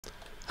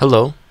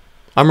Hello,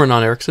 I'm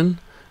Renan Erickson.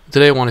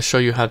 Today I want to show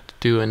you how to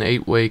do an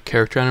 8-way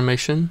character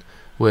animation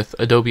with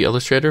Adobe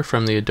Illustrator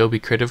from the Adobe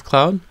Creative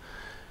Cloud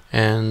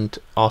and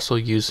also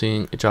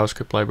using a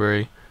JavaScript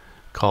library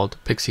called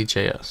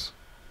Pixi.js.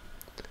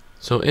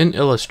 So in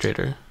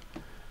Illustrator,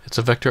 it's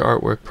a vector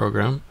artwork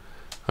program.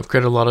 I've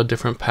created a lot of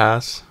different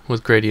paths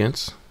with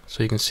gradients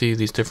so you can see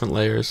these different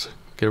layers,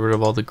 get rid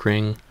of all the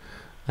green.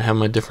 I have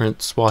my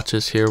different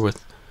swatches here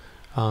with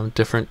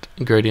different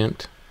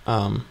gradient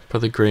for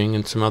the green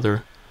and some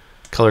other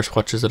color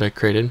swatches that I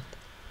created.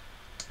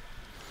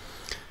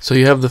 So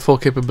you have the full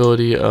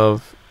capability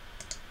of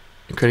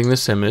creating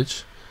this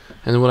image,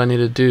 and then what I need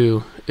to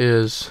do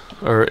is,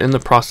 or in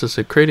the process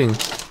of creating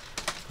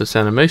this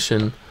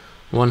animation,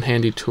 one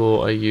handy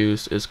tool I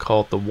use is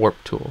called the warp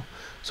tool.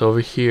 So over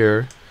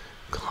here,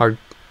 I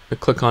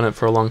click on it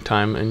for a long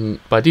time,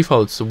 and by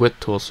default it's the width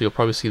tool, so you'll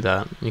probably see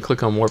that. And you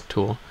click on warp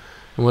tool,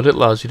 and what it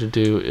allows you to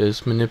do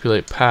is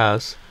manipulate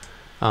paths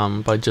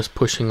by just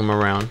pushing them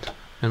around.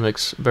 It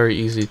makes it very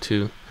easy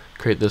to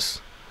create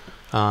this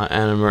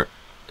animation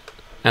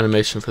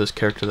for this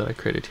character that I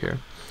created here.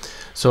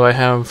 So I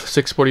have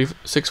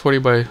 640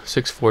 by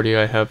 640.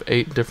 I have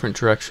 8 different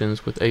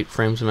directions with 8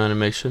 frames of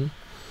animation,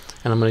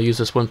 and I'm going to use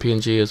this one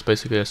PNG as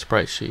basically a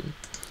sprite sheet.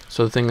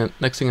 So the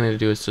next thing I need to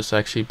do is just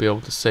actually be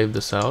able to save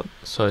this out.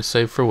 So I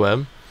save for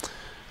web,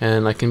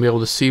 and I can be able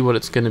to see what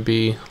it's going to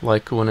be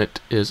like when it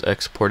is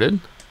exported.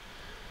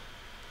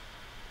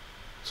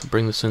 So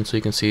bring this in so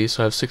you can see.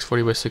 So I have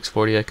 640 by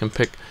 640. I can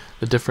pick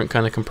the different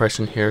kind of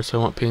compression here. So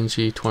I want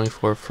PNG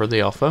 24 for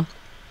the alpha.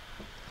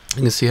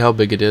 You can see how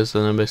big it is,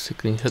 and I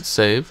basically hit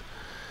save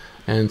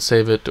and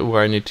save it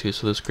where I need to.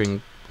 So this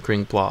green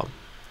blob.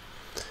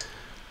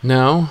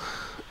 Now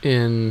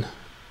in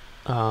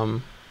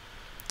Pixi.js,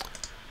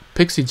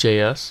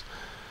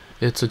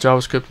 it's a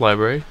JavaScript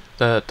library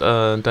that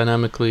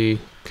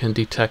dynamically can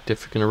detect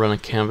if you're going to run a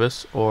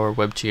canvas or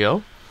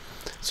WebGL.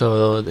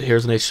 So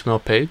here's an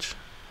HTML page.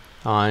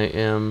 I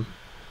am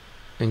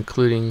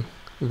including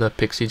the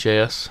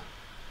Pixi.js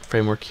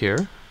framework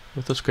here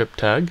with the script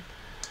tag,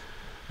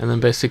 and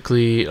then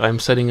basically I'm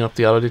setting up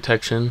the auto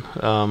detection,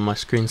 my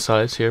screen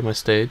size here, my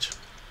stage.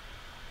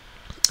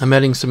 I'm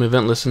adding some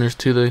event listeners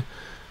to the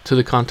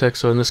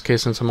context. So in this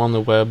case, since I'm on the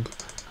web,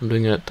 I'm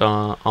doing it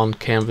on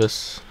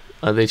canvas,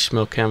 the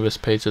HTML canvas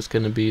page. That's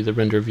going to be the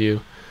render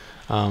view.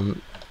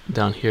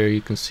 Down here you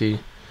can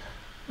see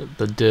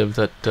the div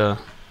that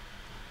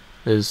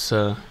is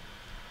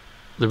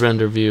the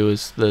render view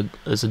is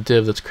a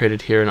div that's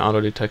created here in auto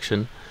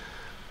detection.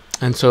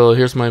 And so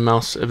here's my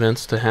mouse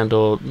events to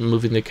handle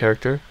moving the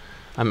character.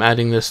 I'm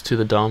adding this to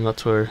the DOM.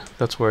 That's where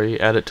you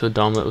add it to the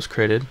DOM that was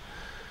created.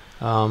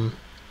 You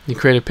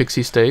create a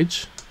Pixi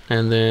stage,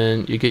 and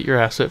then you get your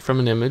asset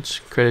from an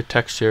image, create a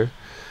texture.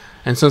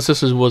 And since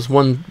this was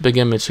one big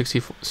image,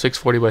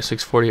 640 by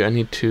 640, I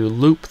need to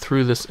loop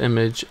through this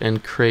image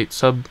and create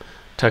sub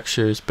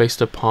textures based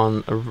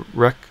upon a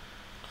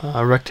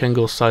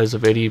rectangle size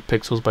of 80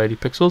 pixels by 80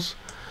 pixels.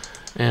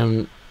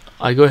 And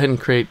I go ahead and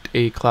create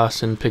a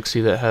class in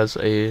Pixi that has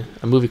a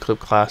movie clip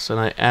class, and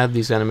I add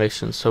these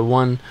animations.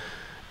 So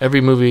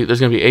every movie, there's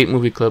going to be 8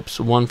 movie clips,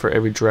 1 for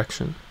every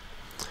direction.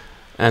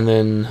 And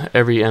then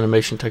every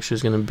animation texture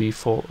is going to be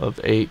full of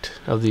 8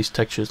 of these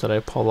textures that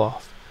I pull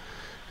off.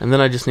 And then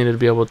I just needed to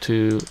be able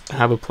to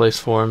have a place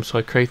for them, so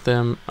I create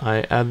them,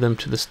 I add them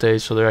to the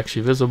stage so they're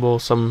actually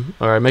visible,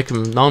 or I make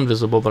them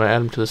non-visible, but I add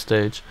them to the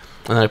stage,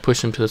 and then I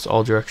push them to this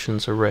all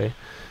directions array.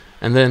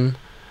 And then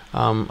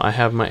I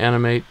have my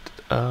animate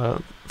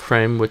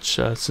frame, which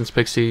since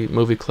Pixi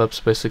movie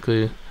clips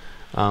basically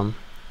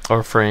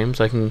are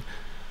frames, I can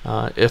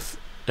if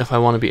I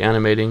want to be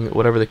animating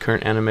whatever the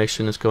current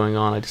animation is going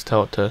on, I just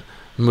tell it to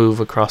move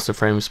across the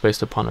frames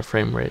based upon a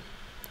frame rate.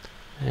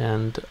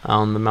 And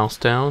on the mouse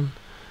down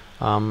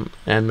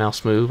and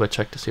mouse move, I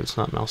check to see if it's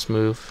not mouse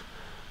move,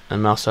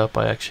 and mouse up,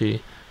 I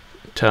actually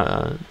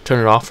turn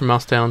it off from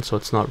mouse down so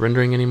it's not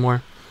rendering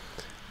anymore.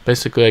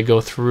 Basically I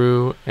go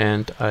through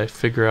and I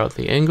figure out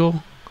the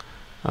angle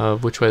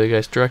of which way the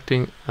guy's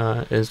direction,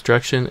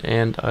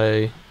 and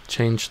I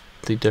change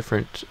the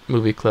different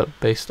movie clip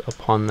based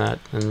upon that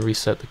and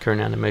reset the current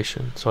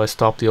animation. So I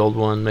stop the old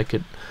one, make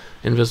it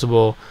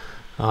invisible,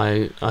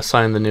 I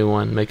assign the new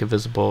one, make it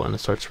visible, and it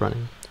starts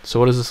running.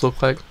 So what does this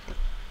look like?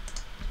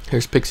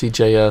 Here's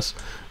Pixi.js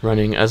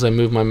running. As I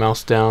move my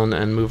mouse down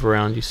and move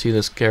around, you see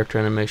this character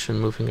animation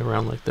moving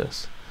around like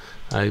this.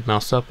 I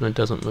mouse up and it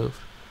doesn't move.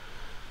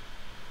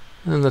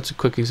 And that's a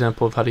quick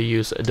example of how to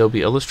use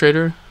Adobe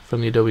Illustrator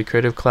from the Adobe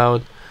Creative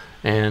Cloud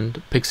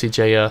and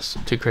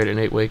Pixi.js to create an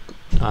 8-way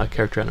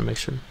character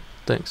animation.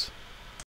 Thanks.